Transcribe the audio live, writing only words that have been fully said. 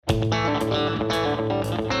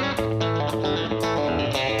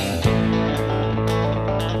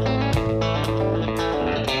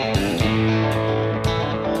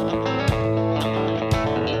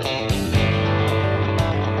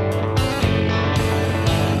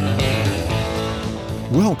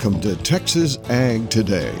Welcome to Texas Ag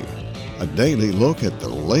Today, a daily look at the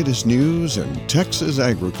latest news in Texas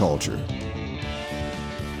agriculture.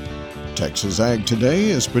 Texas Ag Today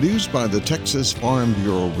is produced by the Texas Farm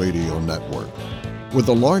Bureau Radio Network, with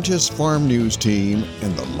the largest farm news team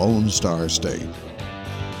in the Lone Star State.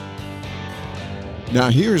 Now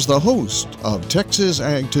here's the host of Texas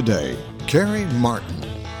Ag Today, Kerry Martin.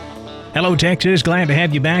 Hello, Texas. Glad to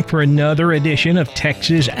have you back for another edition of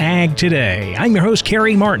Texas Ag Today. I'm your host,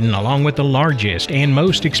 Kerry Martin, along with the largest and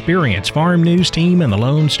most experienced farm news team in the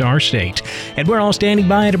Lone Star State. And we're all standing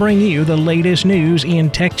by to bring you the latest news in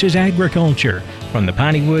Texas agriculture, from the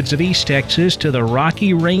piney woods of East Texas to the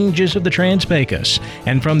rocky ranges of the Trans-Pecos,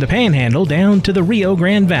 and from the Panhandle down to the Rio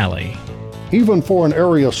Grande Valley. Even for an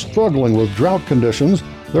area struggling with drought conditions,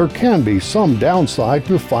 there can be some downside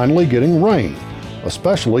to finally getting rain,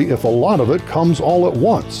 especially if a lot of it comes all at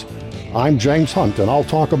once. I'm James Hunt, and I'll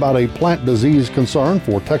talk about a plant disease concern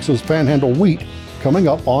for Texas Panhandle wheat coming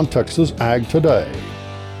up on Texas Ag Today.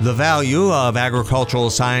 The value of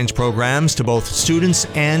agricultural science programs to both students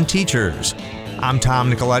and teachers. I'm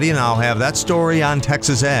Tom Nicoletti, and I'll have that story on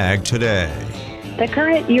Texas Ag Today. The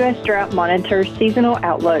current U.S. Drought Monitor seasonal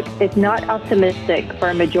outlook is not optimistic for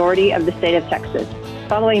a majority of the state of Texas.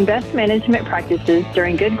 Following best management practices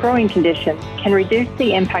during good growing conditions can reduce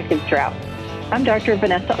the impact of drought. I'm Dr.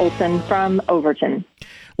 Vanessa Olson from Overton.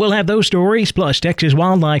 We'll have those stories, plus Texas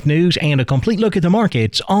wildlife news and a complete look at the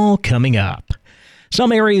markets, all coming up.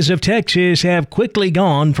 Some areas of Texas have quickly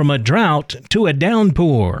gone from a drought to a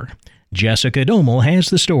downpour. Jessica Domel has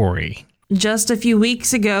the story. Just a few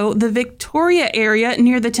weeks ago, the Victoria area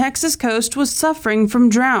near the Texas coast was suffering from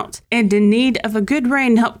drought and in need of a good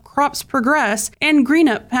rain to help crops progress and green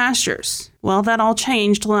up pastures. Well, that all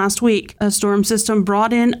changed last week. A storm system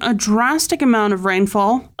brought in a drastic amount of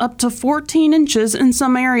rainfall, up to 14 inches in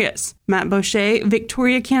some areas. Matt Boucher,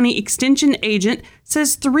 Victoria County Extension Agent,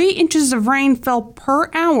 says 3 inches of rain fell per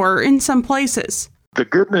hour in some places. The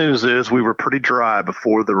good news is we were pretty dry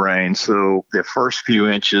before the rain, so the first few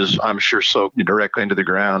inches, I'm sure, soaked directly into the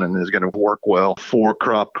ground and is going to work well for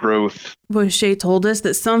crop growth. Boucher told us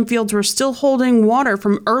that some fields were still holding water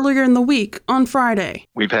from earlier in the week on Friday.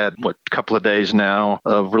 We've had, a couple of days now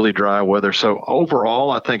of really dry weather, so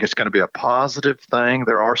overall, I think it's going to be a positive thing.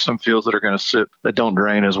 There are some fields that are going to sit that don't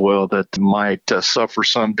drain as well that might suffer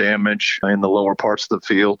some damage in the lower parts of the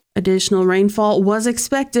field. Additional rainfall was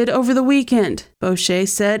expected over the weekend. Boucher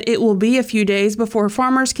said it will be a few days before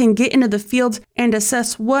farmers can get into the fields and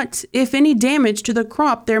assess what, if any, damage to the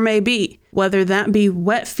crop there may be, whether that be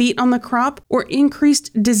wet feet on the crop or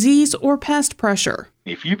increased disease or pest pressure.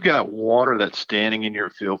 If you've got water that's standing in your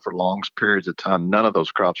field for long periods of time, none of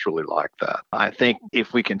those crops really like that. I think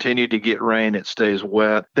if we continue to get rain, it stays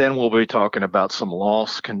wet, then we'll be talking about some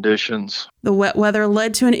loss conditions. The wet weather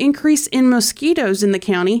led to an increase in mosquitoes in the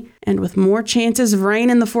county, and with more chances of rain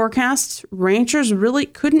in the forecasts, ranchers really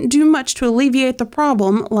couldn't do much to alleviate the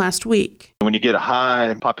problem last week. When you get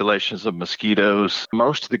high populations of mosquitoes,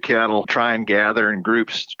 most of the cattle try and gather in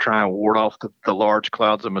groups to try and ward off the large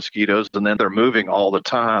clouds of mosquitoes, and then they're moving all the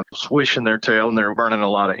time, swishing their tail, and they're burning a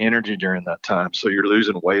lot of energy during that time, so you're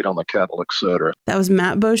losing weight on the cattle, etc. That was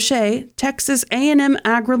Matt Boucher, Texas A&M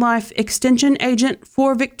AgriLife Extension Agent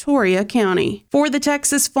for Victoria County. For the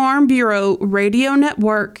Texas Farm Bureau Radio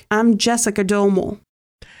Network, I'm Jessica Domel.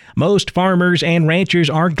 Most farmers and ranchers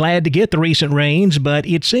are glad to get the recent rains, but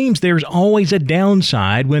it seems there's always a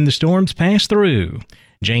downside when the storms pass through.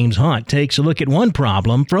 James Hunt takes a look at one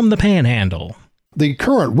problem from the Panhandle. The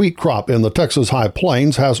current wheat crop in the Texas High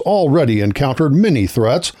Plains has already encountered many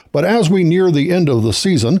threats, but as we near the end of the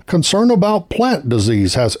season, concern about plant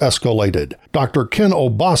disease has escalated. Dr. Ken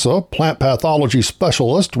Obasa, plant pathology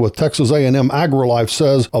specialist with Texas A&M AgriLife,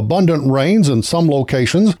 says abundant rains in some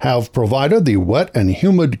locations have provided the wet and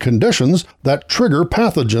humid conditions that trigger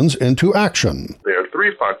pathogens into action. There are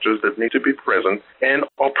 3 factors that need to be present and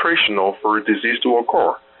operational for a disease to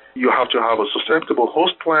occur. You have to have a susceptible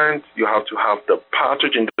host plant, you have to have the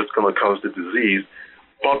pathogen that's going to cause the disease,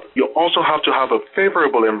 but you also have to have a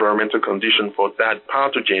favorable environmental condition for that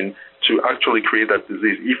pathogen to actually create that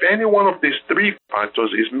disease. If any one of these 3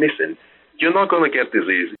 factors is missing, you're not going to get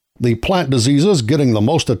disease. The plant diseases getting the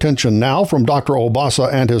most attention now from Dr.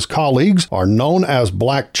 Obasa and his colleagues are known as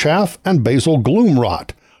black chaff and basal gloom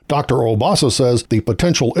rot. Dr. Obasa says the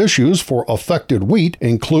potential issues for affected wheat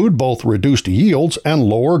include both reduced yields and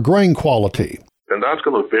lower grain quality. And that's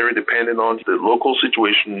going to vary depending on the local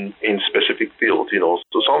situation in specific fields.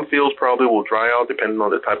 So some fields probably will dry out depending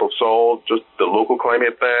on the type of soil, just the local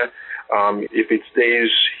climate there. If it stays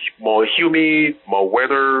more humid, more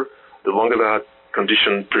weather, the longer that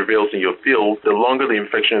condition prevails in your field, the longer the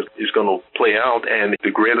infection is going to play out and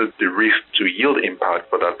the greater the risk to yield impact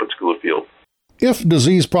for that particular field. If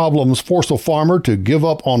disease problems force a farmer to give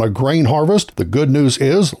up on a grain harvest, the good news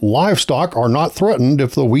is livestock are not threatened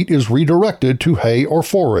if the wheat is redirected to hay or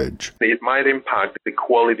forage. It might impact the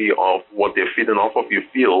quality of what they're feeding off of your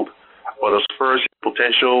field, but as far as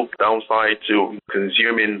potential downside to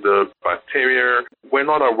consuming the bacteria, we're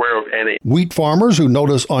not aware of any. Wheat farmers who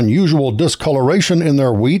notice unusual discoloration in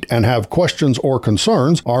their wheat and have questions or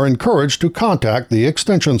concerns are encouraged to contact the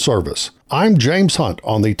Extension Service. I'm James Hunt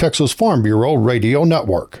on the Texas Farm Bureau Radio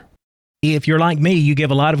Network. If you're like me, you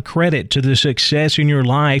give a lot of credit to the success in your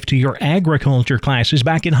life to your agriculture classes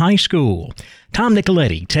back in high school. Tom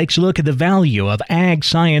Nicoletti takes a look at the value of ag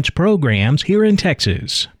science programs here in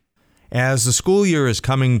Texas. As the school year is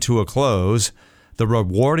coming to a close, the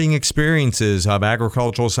rewarding experiences of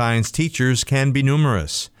agricultural science teachers can be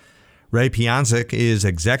numerous. Ray Pianzik is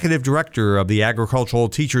Executive Director of the Agricultural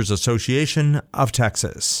Teachers Association of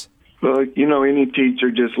Texas. Well, any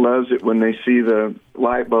teacher just loves it when they see the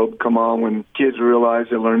light bulb come on, when kids realize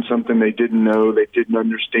they learned something they didn't know, they didn't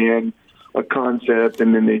understand a concept,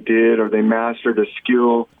 and then they did, or they mastered a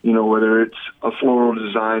skill, whether it's a floral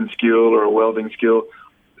design skill or a welding skill.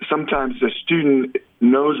 Sometimes the student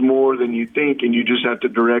knows more than you think, and you just have to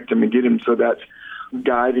direct them and get them. So that's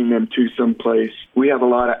guiding them to some place. We have a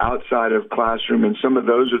lot of outside of classroom, and some of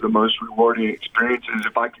those are the most rewarding experiences.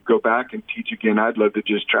 If I could go back and teach again, I'd love to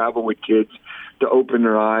just travel with kids to open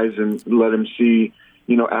their eyes and let them see,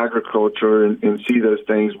 agriculture and see those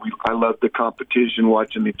things. I love the competition,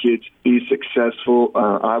 watching the kids be successful.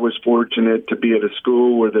 I was fortunate to be at a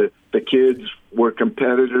school where the kids were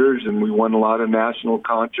competitors, and we won a lot of national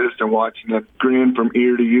contests, and watching them grin from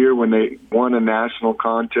ear to ear when they won a national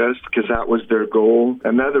contest, because that was their goal.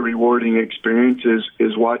 Another rewarding experience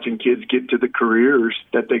is watching kids get to the careers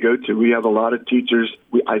that they go to. We have a lot of teachers.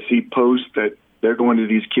 I see posts that they're going to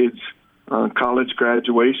these kids' college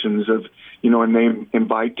graduations and they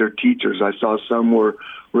invite their teachers. I saw some were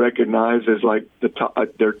recognized as like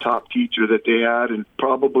their top teacher that they had, and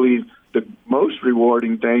probably the most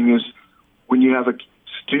rewarding thing is when you have a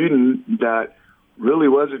student that really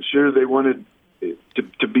wasn't sure they wanted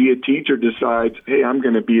to be a teacher, decides, hey, I'm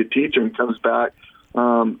going to be a teacher, and comes back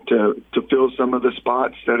to fill some of the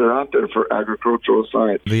spots that are out there for agricultural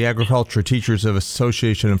science. The Agriculture Teachers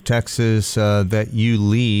Association of Texas that you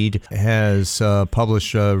lead has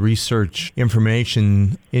published research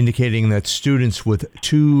information indicating that students with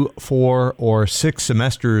 2, 4, or 6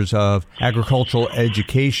 semesters of agricultural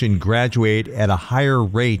education graduate at a higher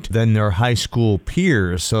rate than their high school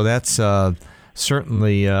peers. So that's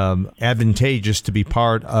certainly advantageous to be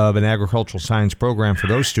part of an agricultural science program for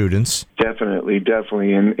those students.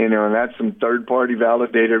 Definitely. And that's some third-party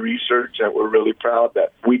validated research that we're really proud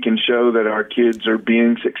that we can show that our kids are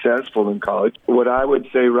being successful in college. What I would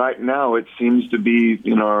say right now, it seems to be,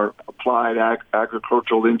 our applied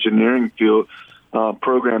agricultural engineering field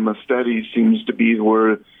program of studies seems to be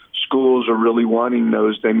where schools are really wanting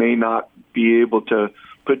those. They may not be able to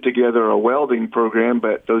put together a welding program,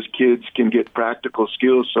 but those kids can get practical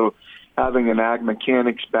skills. So having an ag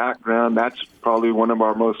mechanics background, that's probably one of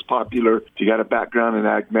our most popular. If you got a background in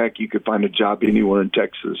ag mech, you could find a job anywhere in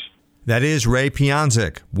Texas. That is Ray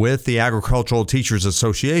Pianzik with the Agricultural Teachers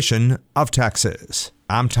Association of Texas.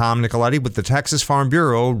 I'm Tom Nicoletti with the Texas Farm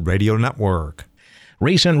Bureau Radio Network.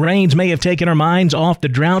 Recent rains may have taken our minds off the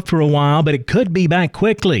drought for a while, but it could be back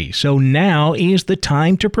quickly, so now is the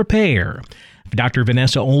time to prepare. Dr.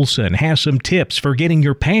 Vanessa Olson has some tips for getting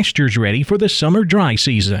your pastures ready for the summer dry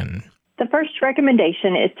season. The first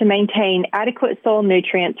recommendation is to maintain adequate soil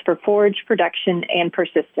nutrients for forage production and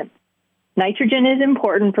persistence. Nitrogen is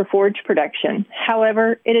important for forage production.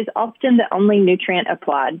 However, it is often the only nutrient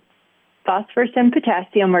applied. Phosphorus and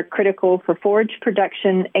potassium are critical for forage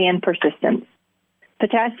production and persistence.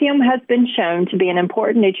 Potassium has been shown to be an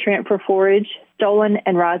important nutrient for forage, stolon,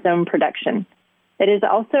 and rhizome production. It is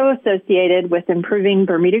also associated with improving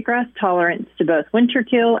Bermuda grass tolerance to both winter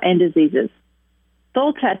kill and diseases.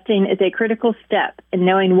 Soil testing is a critical step in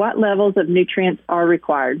knowing what levels of nutrients are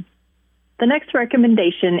required. The next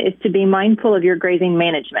recommendation is to be mindful of your grazing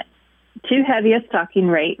management. Too heavy a stocking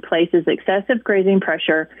rate places excessive grazing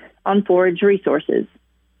pressure on forage resources.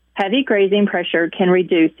 Heavy grazing pressure can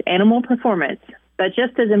reduce animal performance, but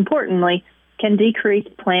just as importantly, can decrease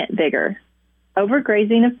plant vigor.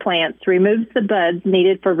 Overgrazing of plants removes the buds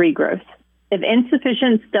needed for regrowth. If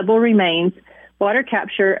insufficient stubble remains, water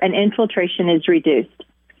capture and infiltration is reduced.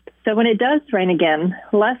 So when it does rain again,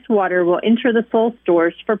 less water will enter the soil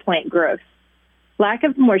stores for plant growth. Lack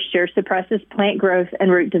of moisture suppresses plant growth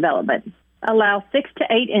and root development. Allow 6 to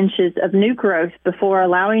 8 inches of new growth before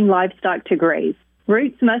allowing livestock to graze.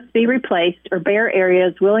 Roots must be replaced or bare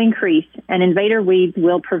areas will increase and invader weeds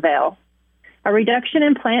will prevail. A reduction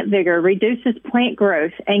in plant vigor reduces plant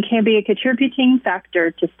growth and can be a contributing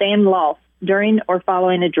factor to stand loss during or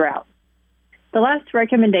following a drought. The last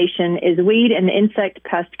recommendation is weed and insect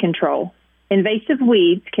pest control. Invasive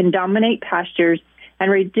weeds can dominate pastures and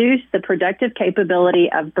reduce the productive capability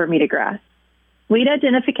of Bermuda grass. Weed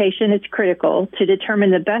identification is critical to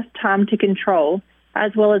determine the best time to control,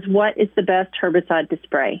 as well as what is the best herbicide to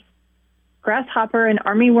spray. Grasshopper and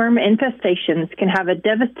armyworm infestations can have a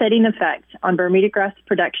devastating effect on Bermuda grass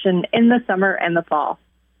production in the summer and the fall.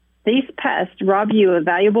 These pests rob you of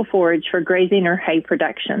valuable forage for grazing or hay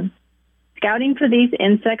production. Scouting for these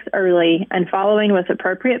insects early and following with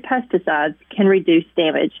appropriate pesticides can reduce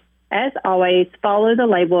damage. As always, follow the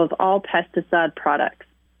label of all pesticide products.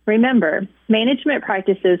 Remember, management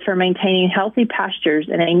practices for maintaining healthy pastures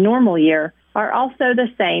in a normal year are also the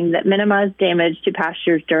same that minimize damage to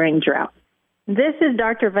pastures during drought. This is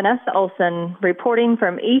Dr. Vanessa Olson reporting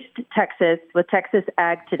from East Texas with Texas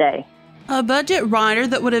Ag Today. A budget rider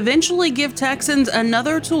that would eventually give Texans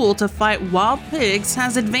another tool to fight wild pigs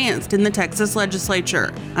has advanced in the Texas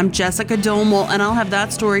legislature. I'm Jessica Domel, and I'll have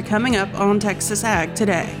that story coming up on Texas Ag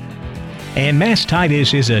Today. And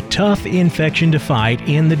mastitis is a tough infection to fight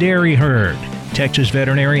in the dairy herd. Texas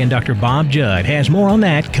veterinarian Dr. Bob Judd has more on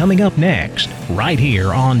that coming up next, right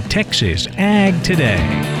here on Texas Ag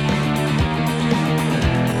Today.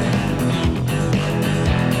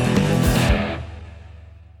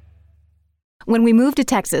 When we moved to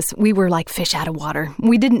Texas, we were like fish out of water.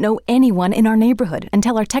 We didn't know anyone in our neighborhood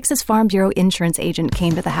until our Texas Farm Bureau insurance agent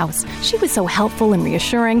came to the house. She was so helpful and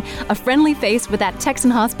reassuring, a friendly face with that Texan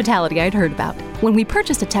hospitality I'd heard about. When we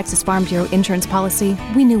purchased a Texas Farm Bureau insurance policy,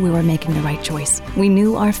 we knew we were making the right choice. We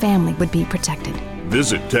knew our family would be protected.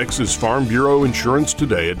 Visit Texas Farm Bureau Insurance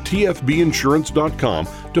today at tfbinsurance.com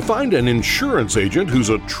to find an insurance agent who's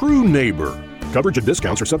a true neighbor. Coverage and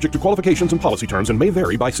discounts are subject to qualifications and policy terms and may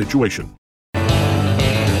vary by situation.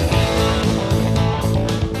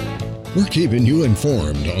 We're keeping you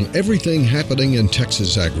informed on everything happening in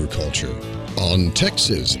Texas agriculture on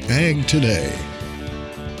Texas Ag Today.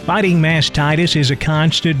 Fighting mastitis is a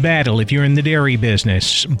constant battle if you're in the dairy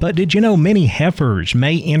business. But did you know many heifers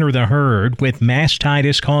may enter the herd with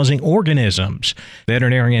mastitis-causing organisms?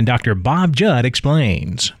 Veterinarian Dr. Bob Judd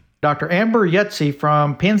explains. Dr. Amber Yutzi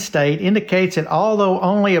from Penn State indicates that although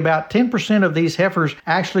only about 10% of these heifers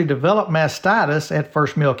actually develop mastitis at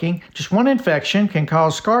first milking, just one infection can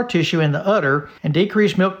cause scar tissue in the udder and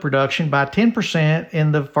decrease milk production by 10%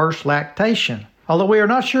 in the first lactation. Although we are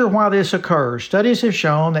not sure why this occurs, studies have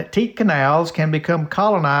shown that teat canals can become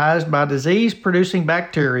colonized by disease-producing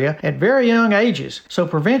bacteria at very young ages, so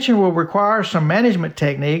prevention will require some management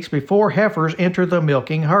techniques before heifers enter the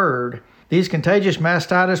milking herd. These contagious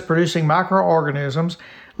mastitis-producing microorganisms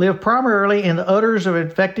live primarily in the udders of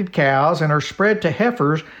infected cows and are spread to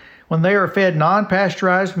heifers when they are fed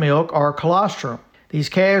non-pasteurized milk or colostrum. These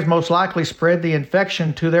calves most likely spread the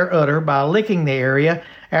infection to their udder by licking the area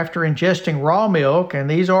after ingesting raw milk, and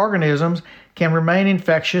these organisms can remain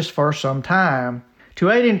infectious for some time. To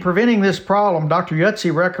aid in preventing this problem, Dr.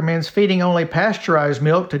 Yutzi recommends feeding only pasteurized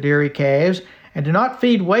milk to dairy calves and do not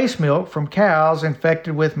feed waste milk from cows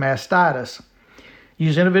infected with mastitis.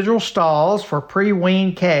 Use individual stalls for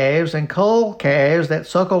pre-weaned calves and cull calves that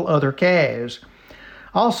suckle other calves.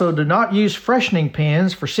 Also, do not use freshening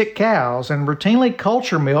pens for sick cows and routinely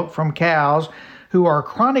culture milk from cows who are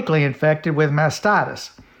chronically infected with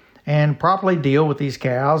mastitis, and properly deal with these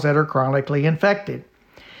cows that are chronically infected.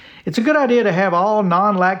 It's a good idea to have all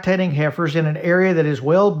non-lactating heifers in an area that is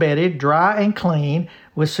well bedded, dry, and clean,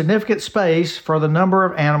 with significant space for the number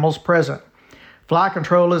of animals present. Fly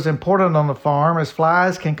control is important on the farm as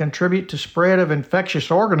flies can contribute to spread of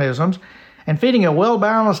infectious organisms, and feeding a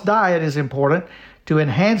well-balanced diet is important to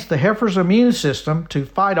enhance the heifer's immune system to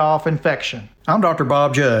fight off infection. I'm Dr.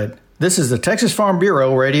 Bob Judd. This is the Texas Farm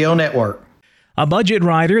Bureau Radio Network. A budget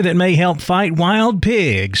rider that may help fight wild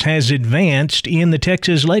pigs has advanced in the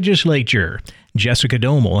Texas legislature. Jessica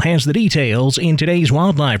Domel has the details in today's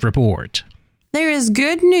Wildlife Report. There is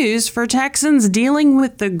good news for Texans dealing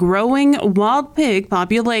with the growing wild pig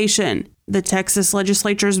population. The Texas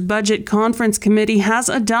Legislature's Budget Conference Committee has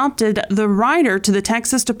adopted the rider to the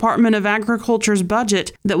Texas Department of Agriculture's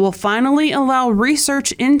budget that will finally allow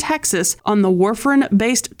research in Texas on the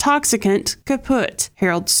warfarin-based toxicant kaput.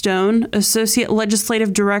 Harold Stone, Associate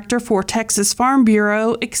Legislative Director for Texas Farm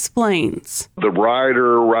Bureau, explains. The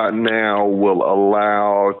rider right now will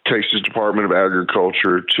allow Texas Department of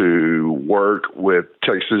Agriculture to work with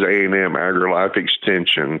Texas A&M AgriLife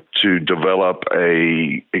Extension to develop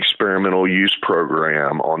a experimental use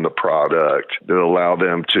program on the product that allow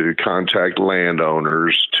them to contact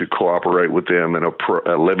landowners to cooperate with them in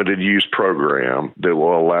a limited use program that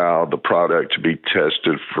will allow the product to be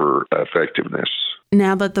tested for effectiveness.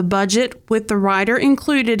 Now that the budget, with the rider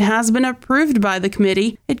included, has been approved by the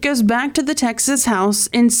committee, it goes back to the Texas House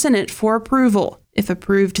and Senate for approval. If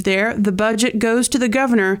approved there, the budget goes to the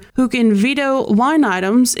governor, who can veto line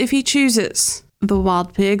items if he chooses. The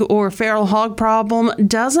wild pig or feral hog problem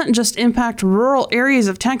doesn't just impact rural areas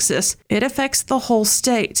of Texas, it affects the whole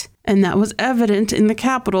state. And that was evident in the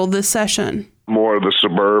Capitol this session. More of the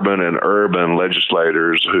suburban and urban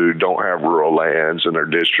legislators who don't have rural lands in their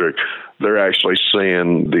district, they're actually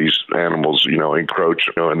seeing these animals, encroach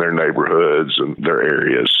in their neighborhoods and their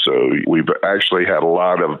areas. So we've actually had a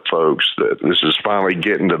lot of folks that this is finally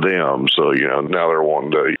getting to them. So, now they're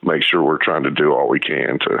wanting to make sure we're trying to do all we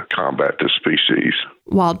can to combat this species.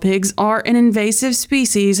 Wild pigs are an invasive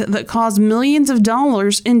species that cause millions of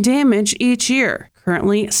dollars in damage each year.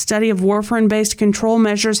 Currently, study of warfarin-based control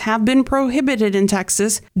measures have been prohibited in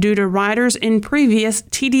Texas due to riders in previous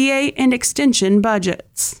TDA and extension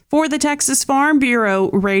budgets. For the Texas Farm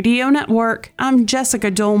Bureau Radio Network, I'm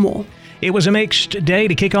Jessica Domel. It was a mixed day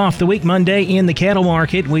to kick off the week. Monday in the cattle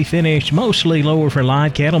market, we finished mostly lower for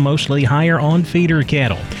live cattle, mostly higher on feeder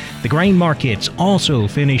cattle. The grain markets also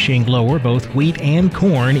finishing lower, both wheat and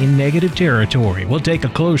corn in negative territory. We'll take a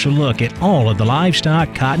closer look at all of the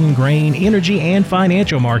livestock, cotton, grain, energy, and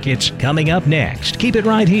financial markets coming up next. Keep it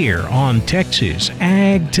right here on Texas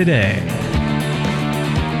Ag Today.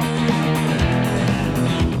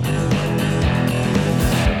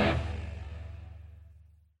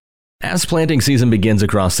 As planting season begins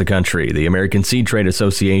across the country, the American Seed Trade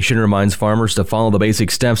Association reminds farmers to follow the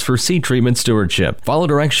basic steps for seed treatment stewardship. Follow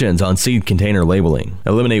directions on seed container labeling.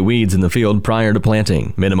 Eliminate weeds in the field prior to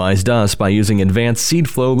planting. Minimize dust by using advanced seed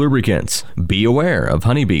flow lubricants. Be aware of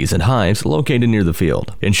honeybees and hives located near the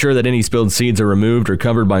field. Ensure that any spilled seeds are removed or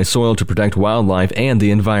covered by soil to protect wildlife and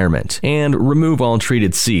the environment. And remove all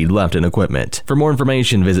treated seed left in equipment. For more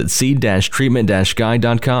information, visit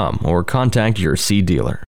seed-treatment-guide.com or contact your seed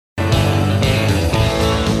dealer.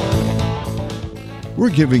 We're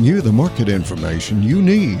giving you the market information you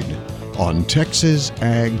need on Texas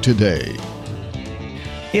Ag Today.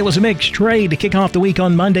 It was a mixed trade to kick off the week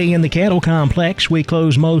on Monday in the cattle complex. We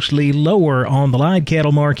closed mostly lower on the live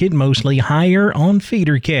cattle market, mostly higher on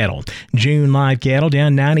feeder cattle. June live cattle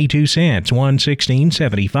down 92 cents,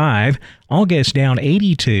 116.75. August down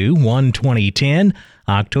 82, 120.10.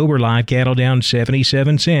 October live cattle down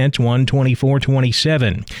 77 cents,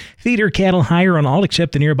 124.27. Feeder cattle higher on all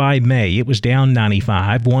except the nearby May. It was down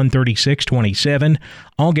 95, 136.27.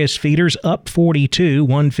 August feeders up 42,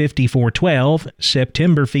 154.12.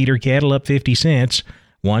 September feeder cattle up 50 cents,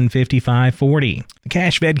 155.40. The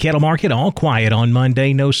cash fed cattle market all quiet on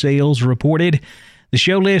Monday. No sales reported. The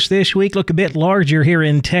show list this week look a bit larger here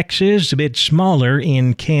in Texas, a bit smaller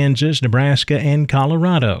in Kansas, Nebraska, and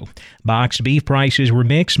Colorado. Boxed beef prices were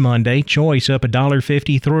mixed Monday. Choice up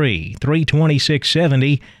 $1.53,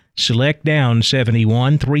 $326.70. Select down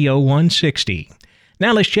 71, $301.60.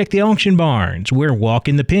 Now let's check the auction barns. We're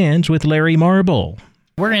walking the pens with Larry Marble.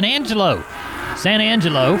 We're in Angelo, San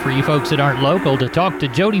Angelo, for you folks that aren't local, to talk to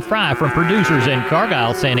Jody Fry from Producers in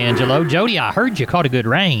Cargyle, San Angelo. Jody, I heard you caught a good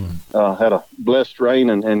rain. Had a blessed rain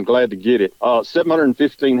and glad to get it.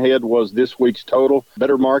 715 head was this week's total.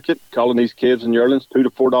 Better market, calling these calves and yearlings $2 to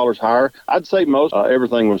 $4 higher. I'd say most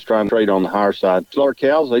everything was trying to trade on the higher side. Slaughter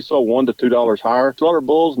cows, they sold $1 to $2 higher. Slaughter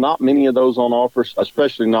bulls, not many of those on offer,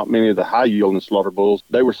 especially not many of the high yielding slaughter bulls.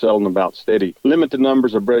 They were selling about steady. Limited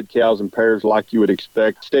numbers of bred cows and pairs like you would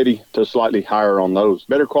expect, steady to slightly higher on those.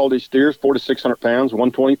 Better quality steers, 400 to 600 pounds,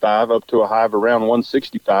 125 up to a high of around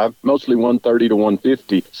 165, mostly 130 to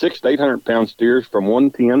 150. 600 to 800 pound steers from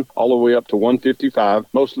 110 all the way up to 155,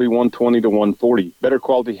 mostly 120 to 140. Better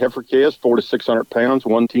quality heifer calves, 400 to 600 pounds,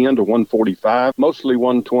 110 to 145, mostly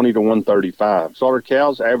 120 to 135. Slaughter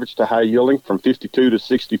cows average to high yielding from 52 to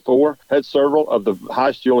 64. Had several of the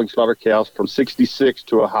highest yielding slaughter cows from 66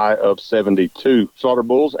 to a high of 72. Slaughter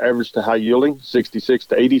bulls average to high yielding 66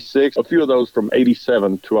 to 86. A few of those from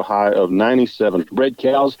 87 to a high of 97. Bred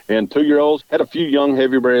cows and 2-year-olds had a few young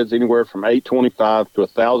heavy breds anywhere from 825 to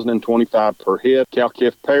 1,025 per head.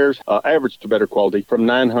 Cow-calf pairs average to better quality from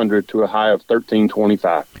 900 to a high of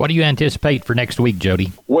 1,325. What do you anticipate for next week,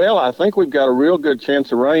 Jody? Well, I think we've got a real good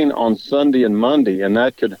chance of rain on Sunday and Monday, and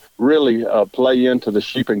that could really play into the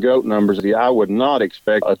sheep and goat numbers. I would not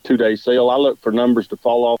expect a 2-day sale. I look for numbers to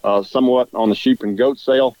fall off somewhat on the sheep and goat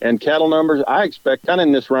sale. And cattle numbers, I expect kind of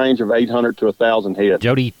in this range of 800 to 1,000 head.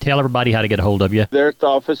 Jody, tell everybody how to get a hold of you. They're at the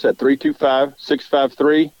office at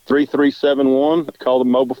 325-653-3371. Call the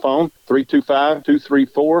mobile phone,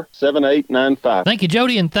 325-234-7895. Thank you,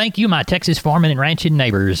 Jody, and thank you, my Texas farming and ranching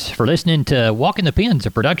neighbors, for listening to Walking the Pens,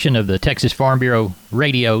 a production of the Texas Farm Bureau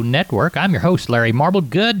Radio Network. I'm your host, Larry Marble.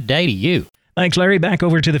 Good day to you. Thanks, Larry. Back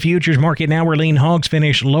over to the futures market now, where lean hogs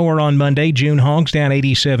finished lower on Monday. June hogs down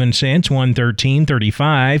 87 cents,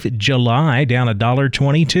 113.35. July down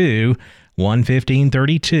 $1.22,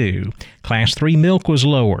 115.32. Class 3 milk was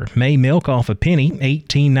lower. May milk off a penny,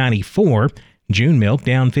 18.94. June milk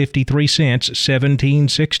down 53 cents,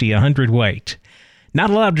 17.60 a hundredweight. Not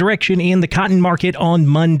a lot of direction in the cotton market on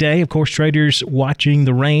Monday. Of course, traders watching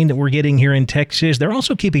the rain that we're getting here in Texas. They're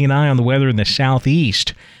also keeping an eye on the weather in the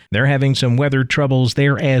southeast. They're having some weather troubles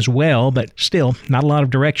there as well, but still not a lot of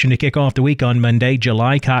direction to kick off the week on Monday.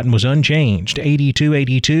 July cotton was unchanged,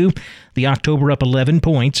 82.82. The October up 11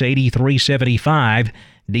 points, 83.75.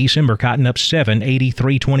 December cotton up 7,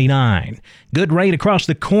 83.29. Good rate across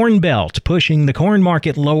the Corn Belt, pushing the corn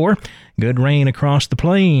market lower. Good rain across the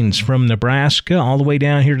plains from Nebraska all the way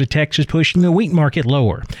down here to Texas, pushing the wheat market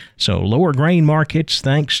lower. So lower grain markets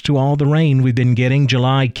thanks to all the rain we've been getting.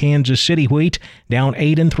 July Kansas City wheat down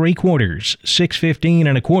 8 3/4, 6.15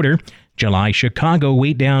 1/4. July Chicago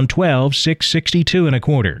wheat down 12, 6.62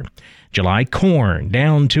 1/4. July corn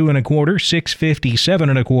down 2 1/4, 6.57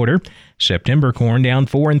 1/4. September corn down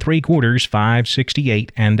 4 3/4,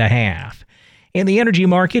 5.68 1/2. In the energy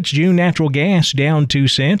markets, June natural gas down 2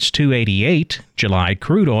 cents, 2.88. July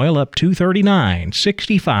crude oil up 2.39,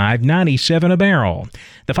 65.97 a barrel.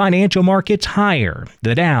 The financial markets higher.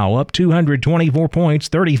 The Dow up 224 points,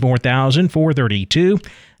 34,432.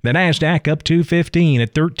 The Nasdaq up 215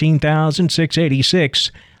 at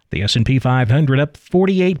 13,686. The S&P 500 up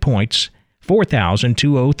 48 points,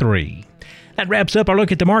 4,203. That wraps up our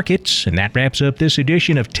look at the markets, and that wraps up this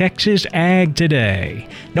edition of Texas Ag Today.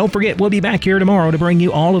 Don't forget, we'll be back here tomorrow to bring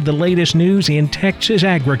you all of the latest news in Texas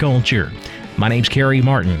agriculture. My name's Kerry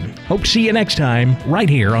Martin. Hope to see you next time right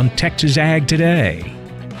here on Texas Ag Today.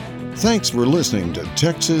 Thanks for listening to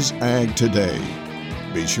Texas Ag Today.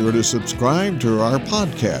 Be sure to subscribe to our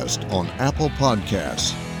podcast on Apple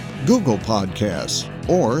Podcasts, Google Podcasts,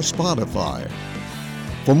 or Spotify.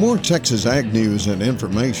 For more Texas Ag news and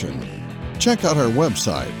information, check out our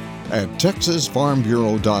website at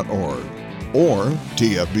texasfarmbureau.org or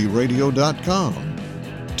tfbradio.com.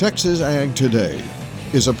 Texas Ag Today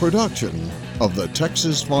is a production of the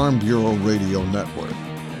Texas Farm Bureau Radio Network.